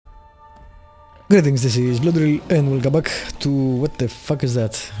Greetings, this is Bloodrill and welcome back to... what the fuck is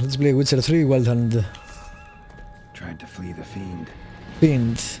that? Let's play Witcher 3 Wild Hunt. Tried to flee the fiend.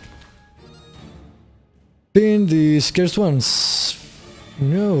 Fiend. Fiend, the cursed ones.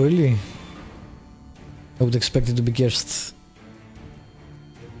 No, really. I would expect it to be cursed.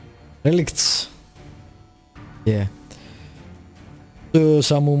 Relicts. Yeah. So,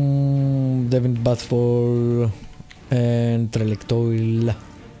 Samum, Devin Bathfor, and Relict Oil.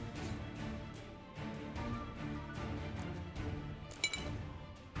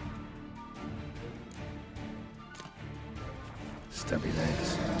 Stubby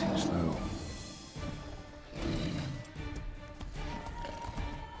legs, too slow.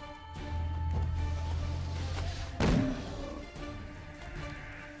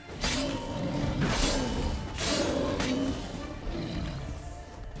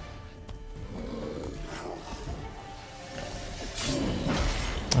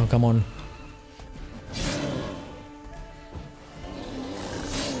 Oh, come on.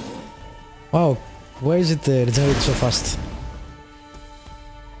 Wow, why is it regenerated so fast?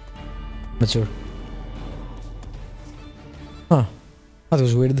 Not sure. Huh, that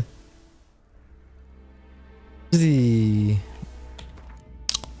was weird. The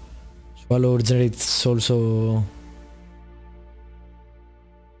swallow regenerates also.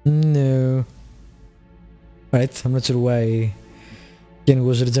 No. Right, I'm not sure why Ken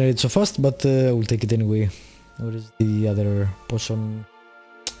was regenerated so fast, but I will take it anyway. Where is the other potion?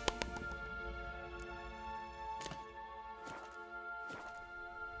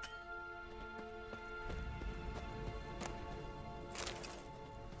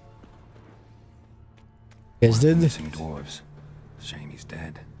 Guys dead? Missing dwarves. Shame he's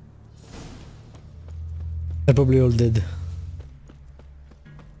dead. They're probably all dead.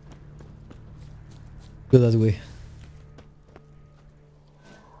 Go that way.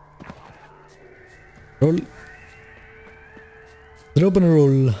 Roll. Drop and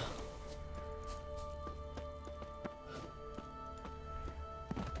roll.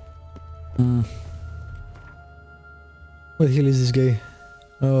 What the hell is this guy?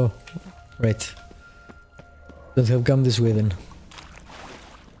 Oh, right. Don't have come this way then.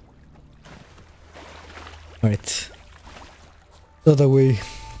 Alright. The other way.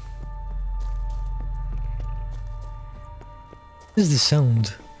 What is the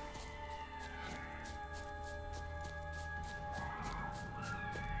sound?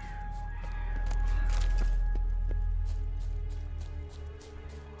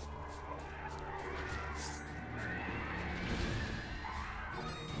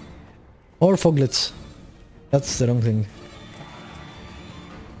 Or foglets. That's the wrong thing.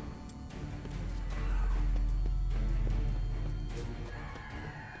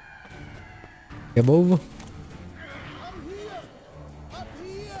 Above.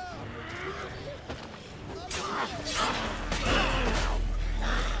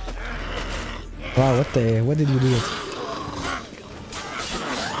 Wow, what the... why did you do it?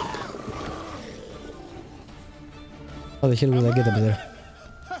 How the hell will I get up there?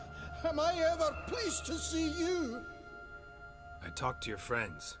 Am I ever pleased to see you? I talked to your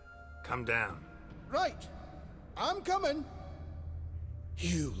friends. Come down. Right. I'm coming.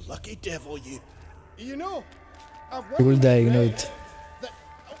 You lucky devil, you. You know, I've You will die, you know it. That,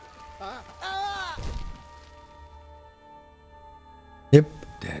 ah! Yep.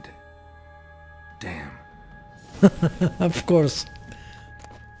 Dead. Damn. Of course.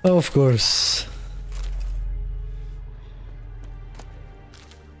 Of course.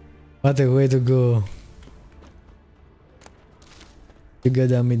 What a way to go. You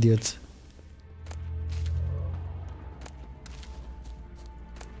goddamn idiot.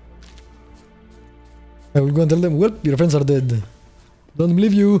 I will go and tell them, well, your friends are dead. Don't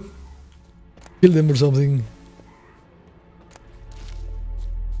believe you. Kill them or something.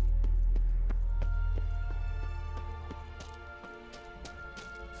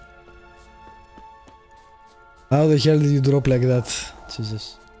 How the hell did you drop like that?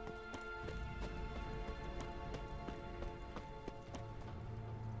 Jesus.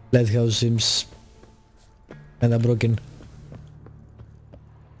 Lighthouse seems kinda broken.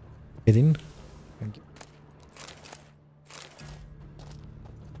 Get in. Thank you.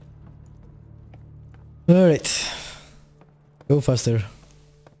 Alright. Go faster.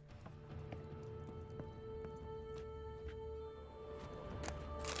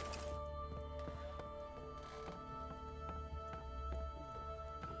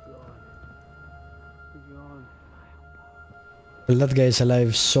 Well, that guy is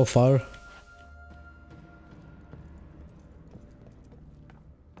alive so far.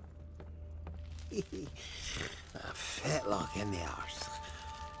 A fetlock in the arse.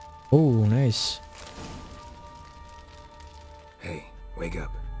 Oh, nice. Hey, wake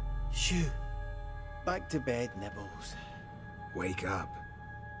up. Shoo. Back to bed, Nibbles. Wake up.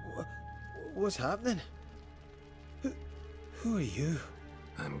 What's happening? Who are you?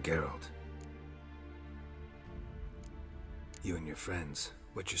 I'm Geralt. You and your friends.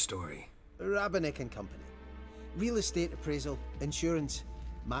 What's your story? Rabbinick and Company. Real estate appraisal, insurance,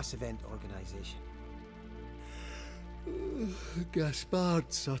 mass event organisation.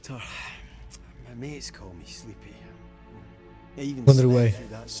 Gaspard Sutter. My mates call me Sleepy. I even Wonder slept why. through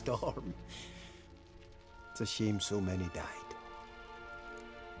that storm. It's a shame so many died.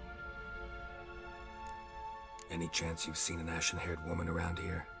 Any chance you've seen an ashen-haired woman around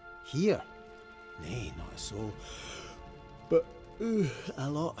here? Here? Nay, not a soul. But a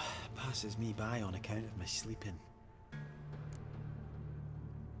lot passes me by on account of my sleeping.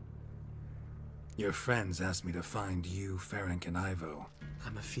 Your friends asked me to find you, Ferenc, and Ivo.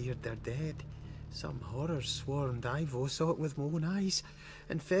 I'm afeard they're dead. Some horrors swarmed Ivo, saw it with my own eyes.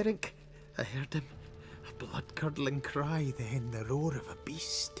 And Ferenc, I heard him. A blood-curdling cry, then the roar of a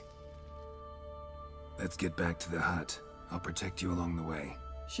beast. Let's get back to the hut. I'll protect you along the way.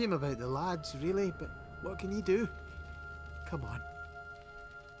 Shame about the lads, really, but what can you do? Come on.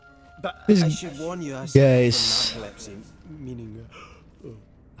 But These I should warn you, I guys. suffer from narcolepsy, meaning...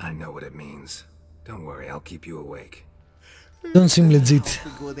 I know what it means. Don't worry, I'll keep you awake. Don't seem legit.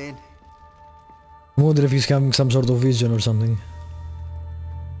 We go then. I wonder if he's having some sort of vision or something.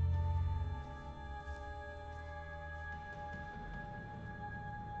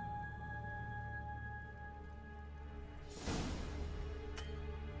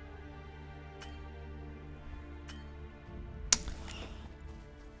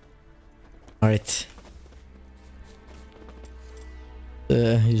 Alright.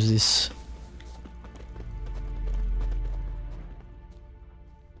 Use this.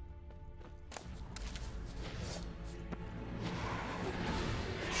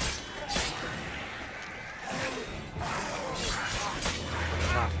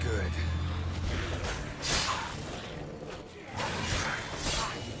 Not good.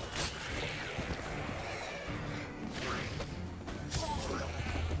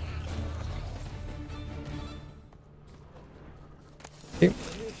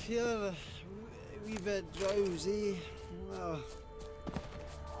 If you're a wee bit drowsy, well...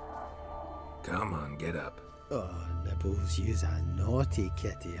 Come on, get up. Oh, Nibbles, you's a naughty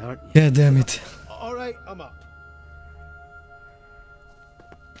kitty, aren't you? Yeah, damn it. Alright, I'm up.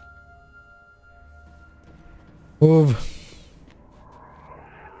 Move.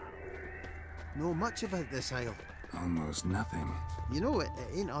 Know much about this isle. Almost nothing. You know, it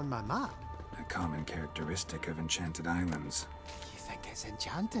ain't on my map. A common characteristic of enchanted islands. You think it's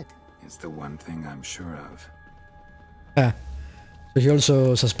enchanted? It's the one thing I'm sure of. Ah. So he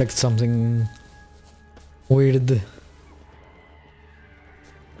also suspects something weird.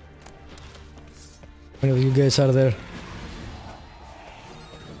 Many of you guys are there.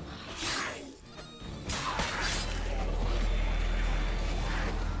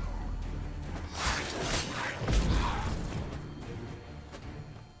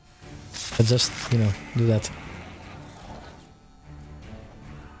 I just, you know, do that.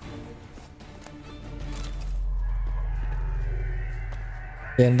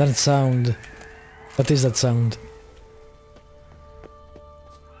 Yeah, and that sound. What is that sound?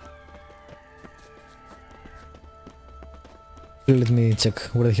 Let me check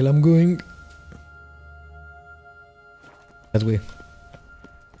where the hell I'm going. That way.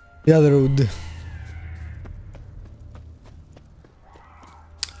 The other road.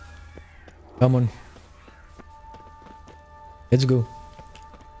 Come on. Let's go.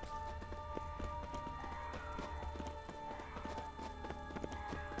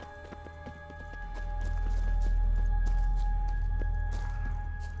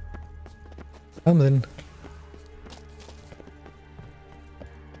 Come then.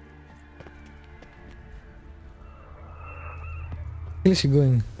 Where is he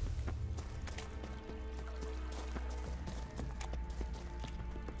going?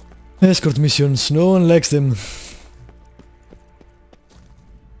 Escort missions, no one likes them.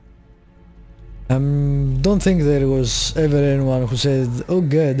 Don't think there was ever anyone who said, oh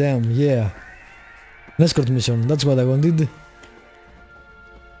god damn, yeah. An escort mission, that's what I wanted.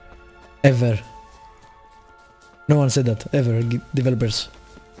 Ever. No one said that, ever, developers.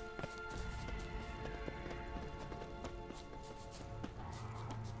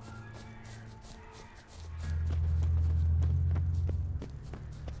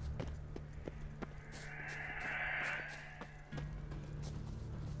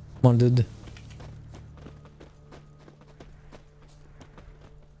 Come on, dude.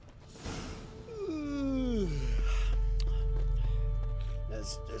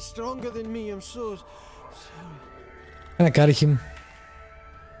 stronger than me, I'm so sorry. Can I carry him?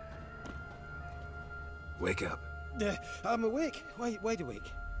 Wake up. I'm awake. Wide awake.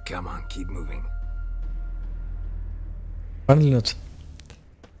 Come on, keep moving. Apparently not.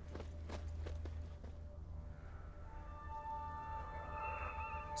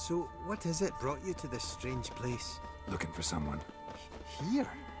 So, what is it brought you to this strange place? Looking for someone. Here?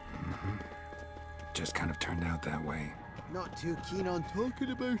 Just kind of turned out that way. Not too keen on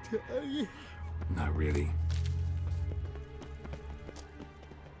talking about it, are you? Not really.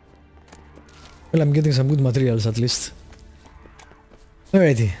 Well, I'm getting some good materials at least.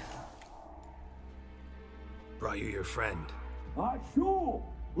 Alrighty. Brought you your friend. Sure.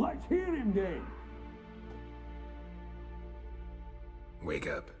 Let's hear him then. Wake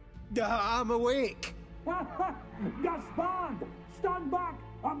up. I'm awake. Gaspard! Stand back!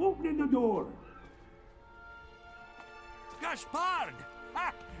 I'm opening the door. Gaspard!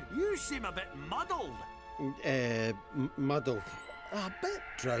 You seem a bit muddled. Muddled. A bit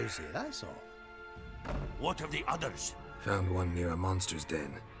drowsy, that's all. What of the others? Found one near a monster's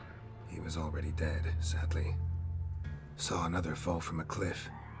den. He was already dead, sadly. Saw another fall from a cliff.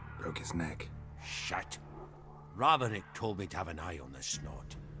 Broke his neck. Shit. Raverick told me to have an eye on the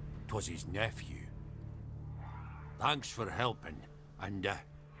snot. 'Twas his nephew. Thanks for helping, and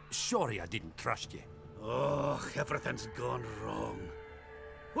sorry I didn't trust you. Oh, everything's gone wrong.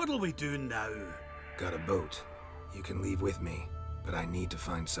 What'll we do now? Got a boat. You can leave with me, but I need to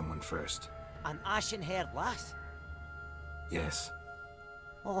find someone first. An ashen-haired lass? Yes.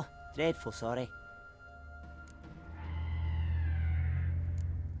 Oh, dreadful sorry.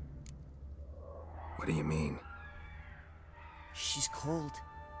 What do you mean? She's cold.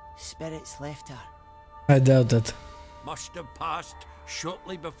 Spirits left her. I doubt that. Must have passed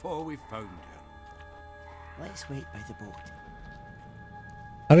shortly before we found her. Let's wait by the boat.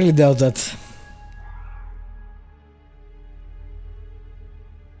 I really doubt that.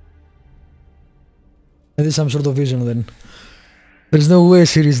 It is some sort of vision then. There's no way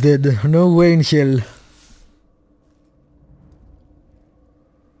Ciri's dead. No way in hell.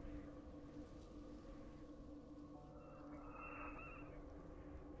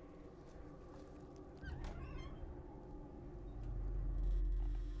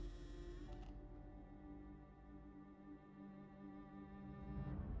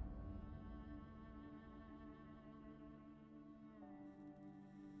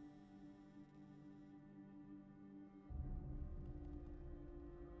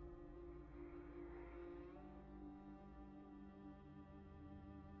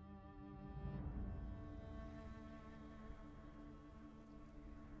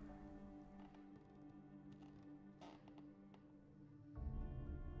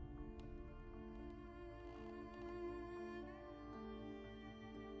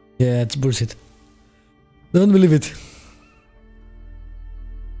 Yeah, it's bullshit. Don't believe it.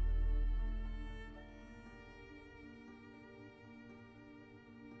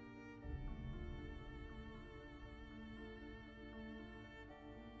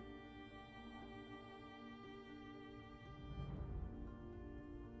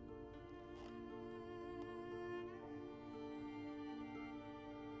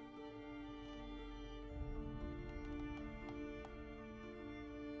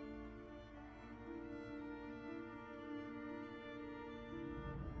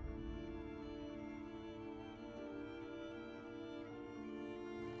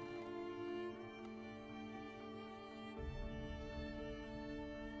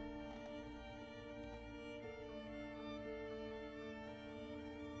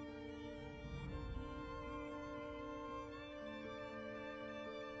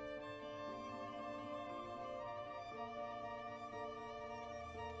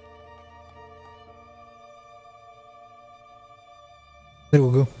 There we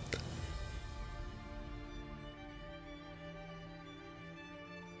go.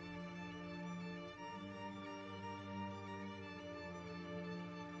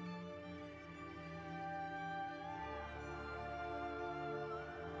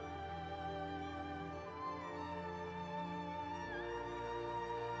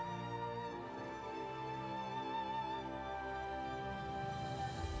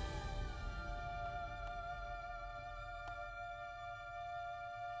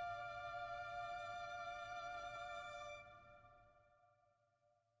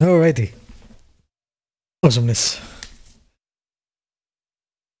 Alrighty. Awesomeness.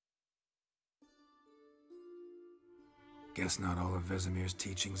 Guess not all of Vesemir's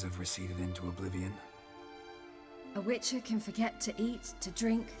teachings have receded into oblivion. A witcher can forget to eat, to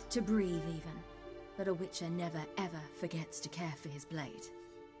drink, to breathe even. But a witcher never ever forgets to care for his blade.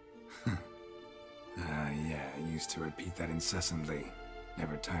 Yeah, I used to repeat that incessantly.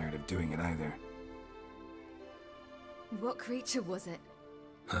 Never tired of doing it either. What creature was it?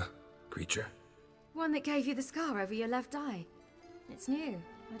 Huh? Creature? One that gave you the scar over your left eye. It's new.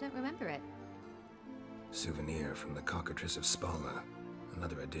 I don't remember it. Souvenir from the cockatrice of Spala.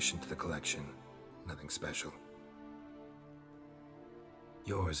 Another addition to the collection. Nothing special.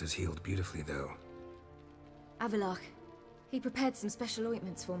 Yours is healed beautifully, though. Avallac'h. He prepared some special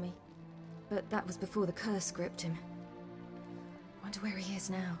ointments for me. But that was before the curse gripped him. Wonder where he is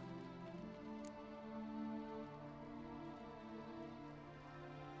now.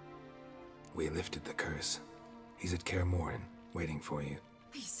 We lifted the curse. He's at Kaer Morhen, waiting for you.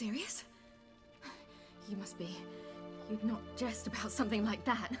 Are you serious? You must be. You'd not jest about something like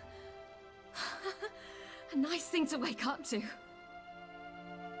that. A nice thing to wake up to.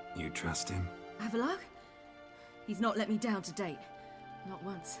 You trust him? Avallac'h? He's not let me down to date. Not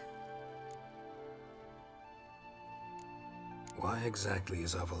once. Why exactly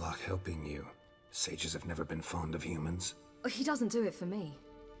is Avallac'h helping you? Sages have never been fond of humans. He doesn't do it for me.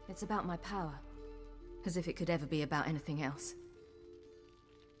 It's about my power. As if it could ever be about anything else.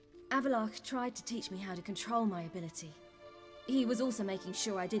 Avallac'h tried to teach me how to control my ability. He was also making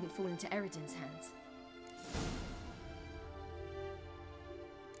sure I didn't fall into Eredin's hands.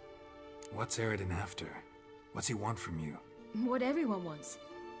 What's Eredin after? What's he want from you? What everyone wants.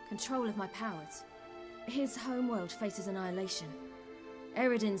 Control of my powers. His homeworld faces annihilation.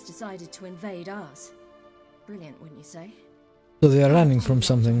 Eredin's decided to invade ours. Brilliant, wouldn't you say? So they are running from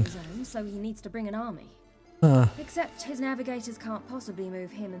something. So he needs to bring an army. Ah. Except his navigators can't possibly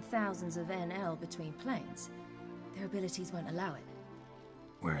move him and thousands of NL between planes. Their abilities won't allow it.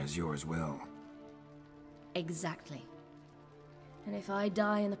 Whereas yours will. Exactly. And if I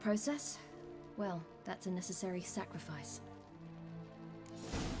die in the process, well, that's a necessary sacrifice.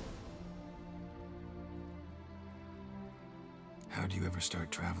 How do you ever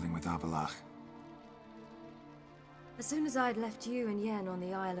start traveling with Avallac'h? As soon as I'd left you and Yen on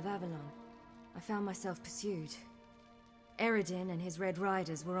the Isle of Avalon, I found myself pursued. Eredin and his Red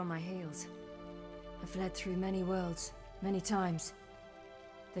Riders were on my heels. I fled through many worlds, many times.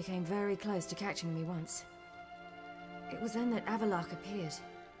 They came very close to catching me once. It was then that Avallac'h appeared,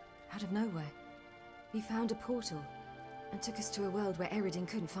 out of nowhere. He found a portal, and took us to a world where Eredin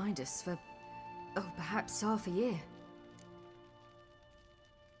couldn't find us for, perhaps half a year.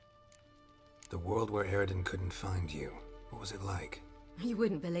 The world where Eredin couldn't find you. What was it like? You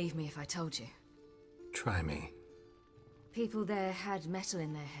wouldn't believe me if I told you. Try me. People there had metal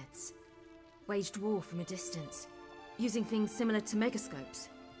in their heads. Waged war from a distance, using things similar to megascopes.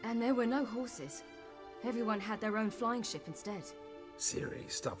 And there were no horses. Everyone had their own flying ship instead. Ciri,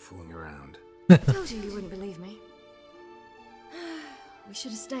 stop fooling around. Told you wouldn't believe me. We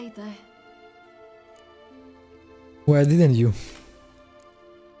should have stayed there. Why didn't you?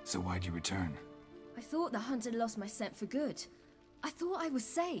 So why'd you return? I thought the hunt had lost my scent for good. I thought I was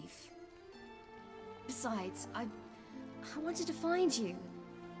safe. Besides, I wanted to find you.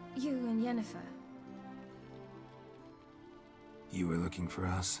 You and Yennefer. You were looking for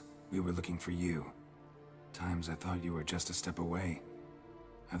us. We were looking for you. Times I thought you were just a step away.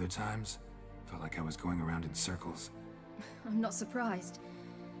 Other times, felt like I was going around in circles. I'm not surprised.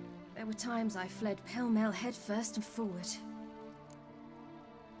 There were times I fled pell-mell headfirst and forward.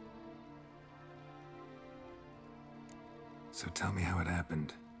 So tell me how it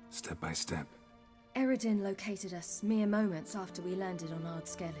happened, step by step. Eredin located us mere moments after we landed on Ard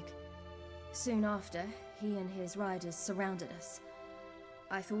Skellig. Soon after, he and his riders surrounded us.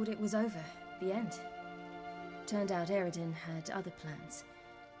 I thought it was over, the end. Turned out Eredin had other plans.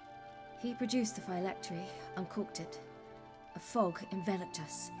 He produced the phylactery, uncorked it. A fog enveloped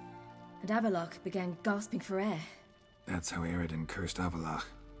us, and Avallac'h began gasping for air. That's how Eredin cursed Avallac'h,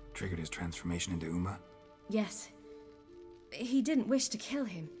 triggered his transformation into Uma? Yes. He didn't wish to kill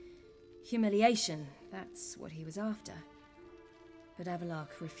him. Humiliation, that's what he was after. But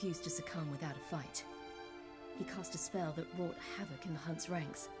Avallac'h refused to succumb without a fight. He cast a spell that wrought havoc in the hunt's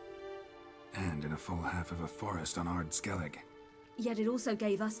ranks. And in a full half of a forest on Ard Skellig. Yet it also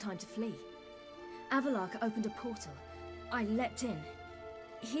gave us time to flee. Avallac'h opened a portal. I leapt in.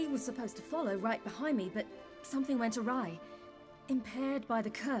 He was supposed to follow right behind me, but something went awry. Impaired by the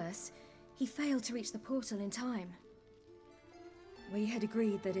curse, he failed to reach the portal in time. We had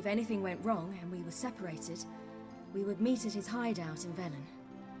agreed that if anything went wrong and we were separated, we would meet at his hideout in Velen.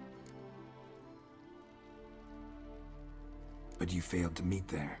 But you failed to meet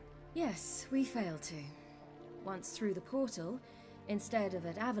there. Yes, we failed to. Once through the portal, instead of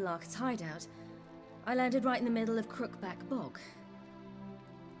at Avallac'h's hideout, I landed right in the middle of Crookback Bog.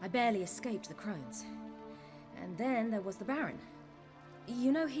 I barely escaped the crones. And then there was the Baron.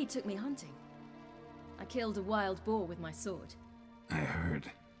 You know, he took me hunting. I killed a wild boar with my sword. I heard.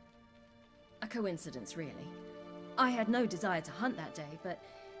 A coincidence, really. I had no desire to hunt that day, but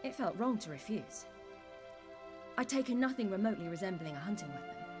it felt wrong to refuse. I'd taken nothing remotely resembling a hunting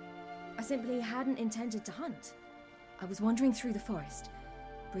weapon. I simply hadn't intended to hunt. I was wandering through the forest,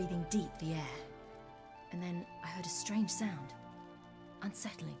 breathing deep the air. And then I heard a strange sound.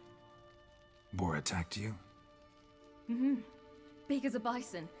 Unsettling. Boar attacked you? Mm-hmm. Big as a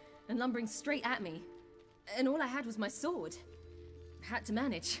bison, and lumbering straight at me. And all I had was my sword. Had to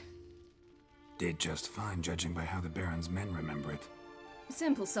manage. Did just fine, judging by how the Baron's men remember it.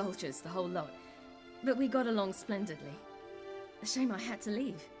 Simple soldiers, the whole lot. But we got along splendidly. A shame I had to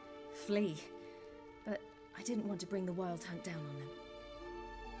leave. Flee. But I didn't want to bring the wild hunt down on them.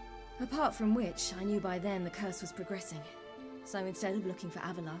 Apart from which, I knew by then the curse was progressing. So instead of looking for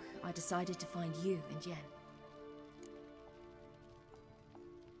Avallac'h, I decided to find you and Yen.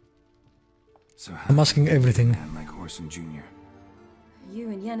 So how I'm asking everything. a man like Orson Jr.? You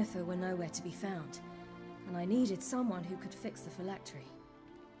and Yennefer were nowhere to be found, and I needed someone who could fix the phylactery.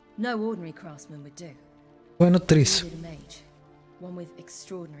 No ordinary craftsman would do. Why not Tris? I needed a mage, one with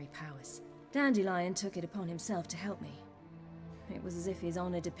extraordinary powers. Dandelion took it upon himself to help me. It was as if his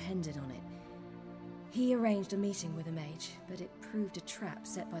honor depended on it. He arranged a meeting with a mage, but it proved a trap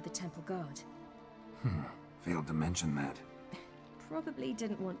set by the temple guard. Failed to mention that. Probably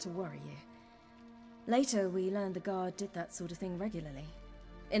didn't want to worry you. Later, we learned the guard did that sort of thing regularly,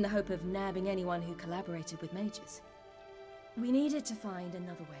 in the hope of nabbing anyone who collaborated with mages. We needed to find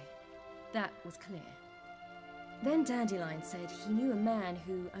another way. That was clear. Then Dandelion said he knew a man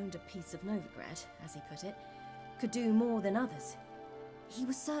who owned a piece of Novigrad, as he put it, could do more than others. He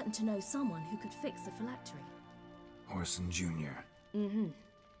was certain to know someone who could fix the phylactery. Orson Jr. Mm-hmm.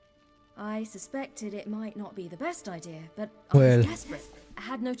 I suspected it might not be the best idea, but I Well. was desperate. I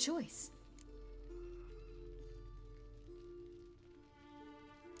had no choice.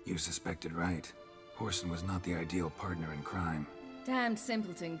 You suspected right. Orson was not the ideal partner in crime. Damned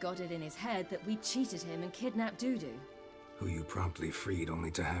simpleton got it in his head that we cheated him and kidnapped Dudu. Who you promptly freed only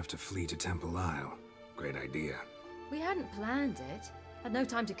to have to flee to Temple Isle. Great idea. We hadn't planned it. Had no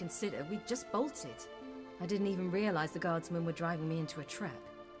time to consider. We just bolted. I didn't even realize the guardsmen were driving me into a trap.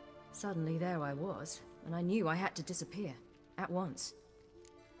 Suddenly there I was, and I knew I had to disappear. At once.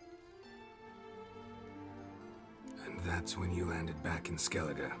 And that's when you landed back in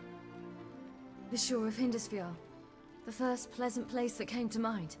Skellige. The shore of Hindisfjall. The first pleasant place that came to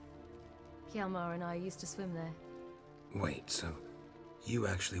mind. Hjalmar and I used to swim there. Wait, so you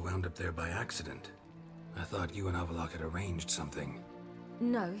actually wound up there by accident? I thought you and Avallac'h had arranged something.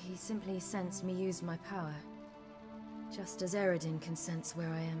 No, he simply sensed me use my power. Just as Eredin can sense where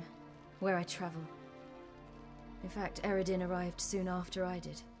I am, where I travel. In fact, Eredin arrived soon after I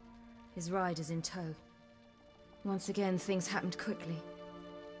did. His riders in tow. Once again, things happened quickly.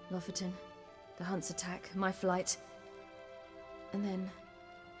 Lofoten, the hunt's attack, my flight. And then,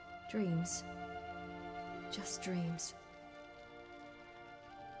 dreams. Just dreams.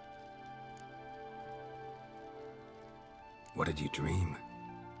 What did you dream?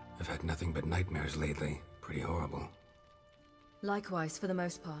 I've had nothing but nightmares lately. Pretty horrible. Likewise, for the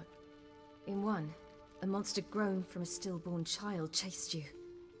most part. In one, a monster grown from a stillborn child chased you.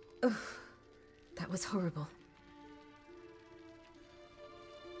 Ugh, that was horrible.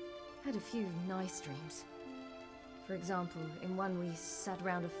 Had a few nice dreams. For example, in one we sat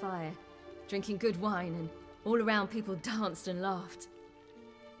around a fire, drinking good wine, and all around people danced and laughed.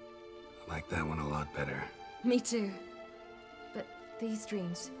 I like that one a lot better. Me too. But these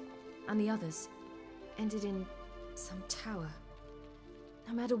dreams, and the others, ended in some tower.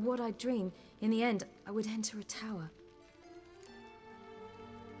 No matter what I dream, in the end, I would enter a tower.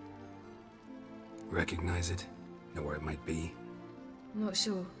 Recognize it? Know where it might be? I'm not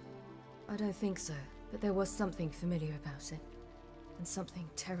sure. I don't think so, but there was something familiar about it. And something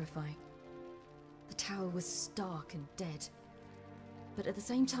terrifying. The tower was stark and dead. But at the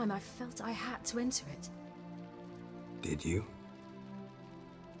same time, I felt I had to enter it. Did you?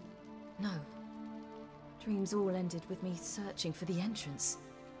 No. Dreams all ended with me searching for the entrance.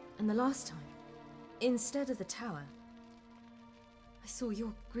 And the last time, instead of the tower, I saw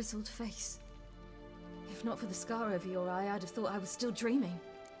your grizzled face. If not for the scar over your eye, I'd have thought I was still dreaming.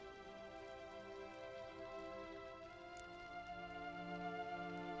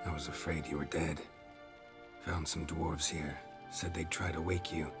 I was afraid you were dead. Found some dwarves here. Said they'd try to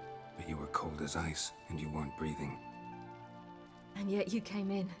wake you, but you were cold as ice and you weren't breathing. And yet you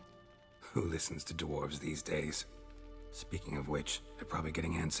came in. Who listens to dwarves these days? Speaking of which, they're probably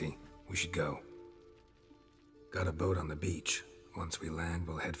getting antsy. We should go. Got a boat on the beach. Once we land,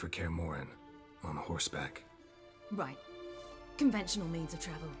 we'll head for Kaer Morhen. On horseback. Right. Conventional means of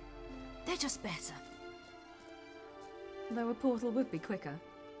travel. They're just better. Though a portal would be quicker.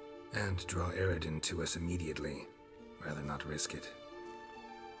 And draw Eredin to us immediately. Rather not risk it.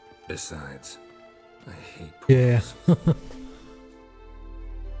 Besides, I hate portals. Yeah.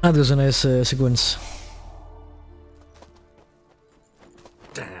 That was a nice sequence.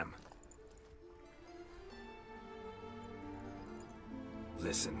 Damn.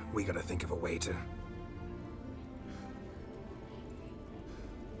 Listen, we gotta think of a way to...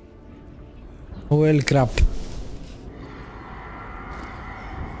 Well, crap.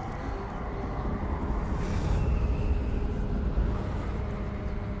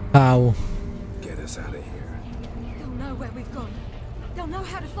 How? Get us out of here. They'll know where we've gone. They'll know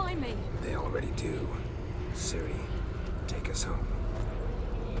how to find me. They already do. Ciri, take us home.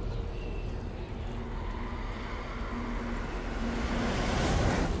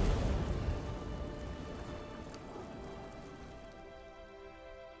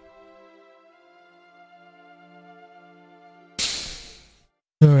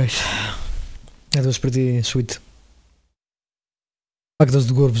 Alright. That was pretty sweet. Fuck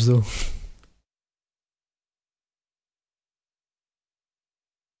those dwarves though.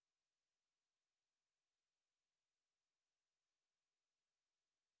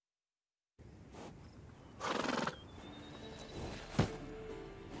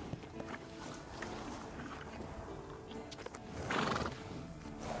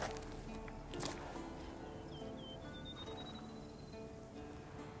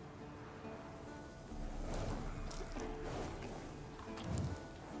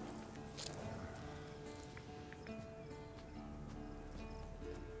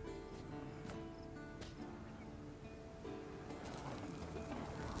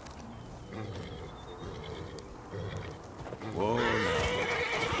 Whoa, now.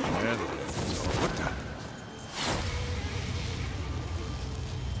 There it is. What the?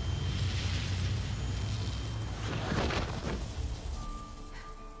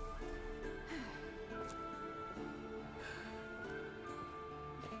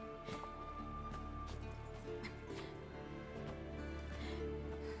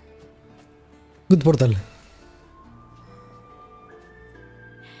 Good portal.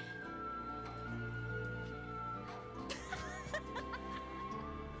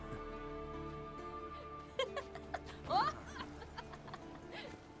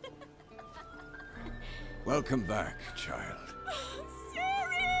 Welcome back, child.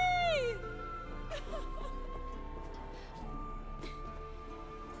 Ciri!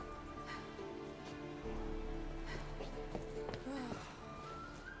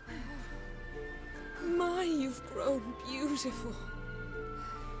 My, you've grown beautiful.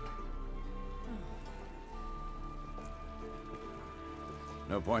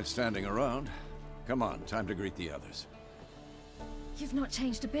 No point standing around. Come on, time to greet the others. You've not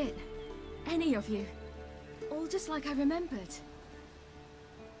changed a bit. Any of you. All just like I remembered.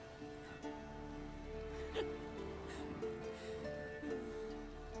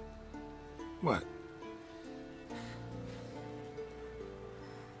 What?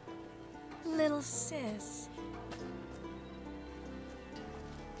 Little sis.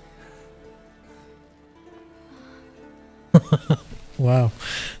 Wow,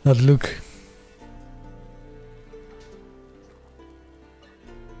 that look.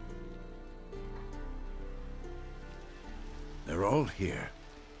 They're all here.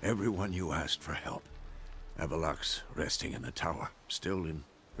 Everyone you asked for help. Avalok's resting in the tower, still in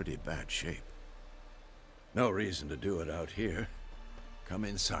pretty bad shape. No reason to do it out here. Come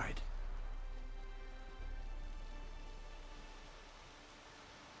inside.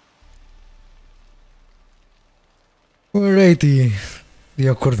 Alrighty. The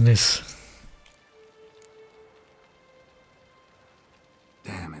awkwardness.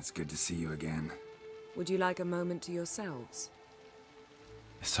 Damn, it's good to see you again. Would you like a moment to yourselves?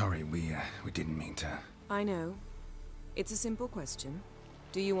 Sorry, we didn't mean to... I know. It's a simple question.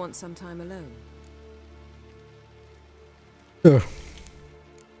 Do you want some time alone? Sure.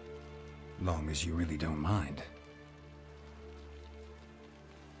 Long as you really don't mind.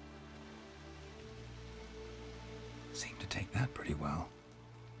 Seemed to take that pretty well.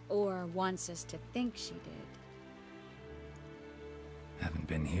 Or wants us to think she did. Haven't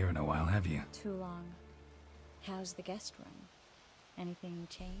been here in a while, have you? Too long. How's the guest room? Anything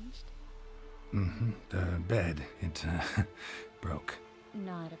changed? Mm-hmm. The bed, it, broke.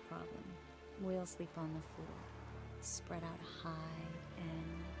 Not a problem. We'll sleep on the floor. Spread out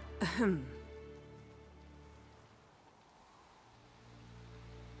high and...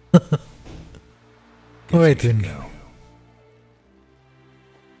 Alright then.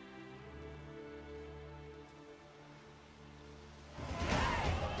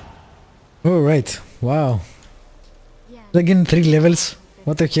 Alright, wow. Yeah. Again 3 levels?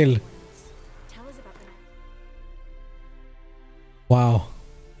 What the hell? Tell us about them. Wow.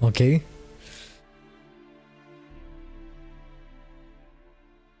 Okay.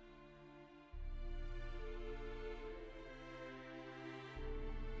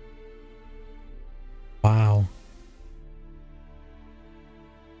 Wow.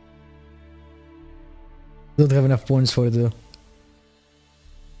 Don't have enough points for it though.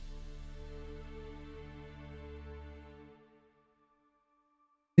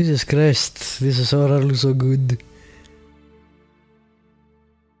 Jesus Christ, this is horror looks so good.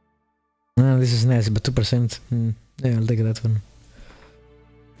 Ah, this is nice, but 2%. Yeah, I'll take that one.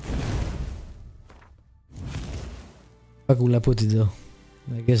 Fuck will I put it though?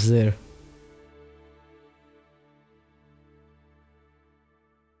 I guess there.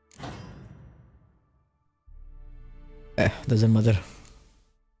 Doesn't matter.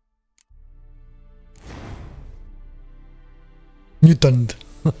 Mutant.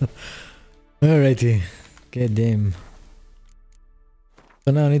 Alrighty. God damn.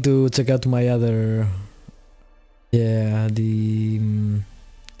 So now I need to check out my other... Yeah, the...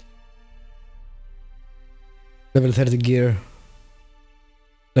 level 30 gear.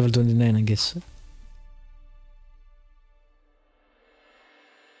 Level 29, I guess.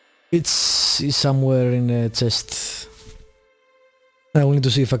 It's somewhere in the chest. I will need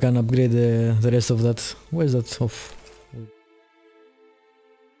to see if I can upgrade the rest of that. Where is that off?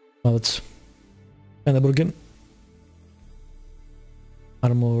 Oh, it's kinda broken.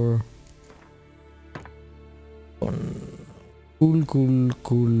 Armour. Cool.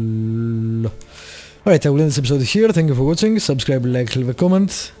 Alright, I will end this episode here. Thank you for watching. Subscribe, like, leave a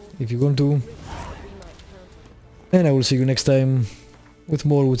comment if you want to. And I will see you next time with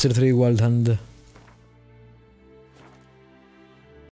more Witcher 3 Wild Hunt.